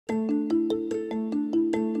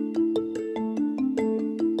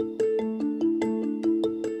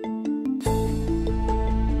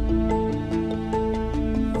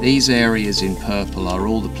These areas in purple are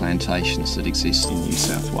all the plantations that exist in New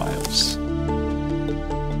South Wales.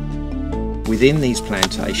 Within these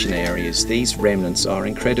plantation areas, these remnants are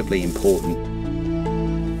incredibly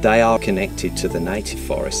important. They are connected to the native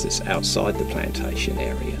forests outside the plantation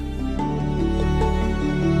area.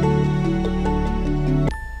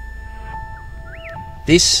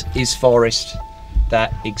 This is forest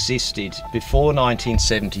that existed before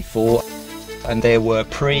 1974, and there were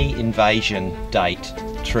pre-invasion date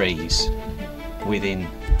trees within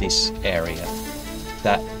this area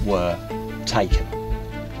that were taken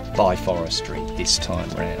by forestry this time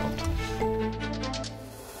round.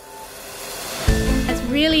 It's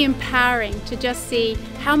really empowering to just see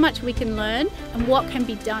how much we can learn and what can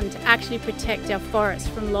be done to actually protect our forests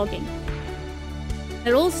from logging.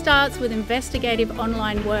 It all starts with investigative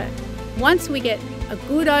online work. Once we get a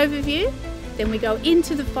good overview, then we go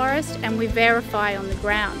into the forest and we verify on the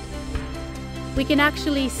ground. We can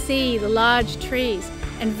actually see the large trees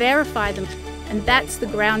and verify them, and that's the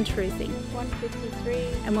ground truthing.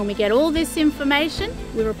 153. And when we get all this information,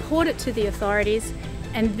 we report it to the authorities,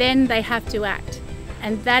 and then they have to act.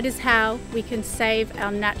 And that is how we can save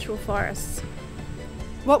our natural forests.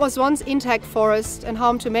 What was once intact forest and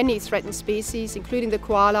home to many threatened species, including the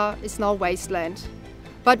koala, is now wasteland.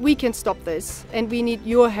 But we can stop this, and we need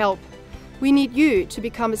your help. We need you to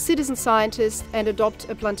become a citizen scientist and adopt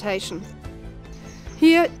a plantation.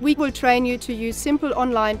 Here, we will train you to use simple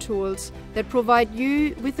online tools that provide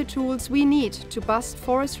you with the tools we need to bust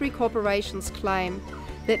forestry corporations' claim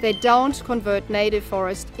that they don't convert native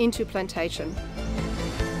forest into plantation.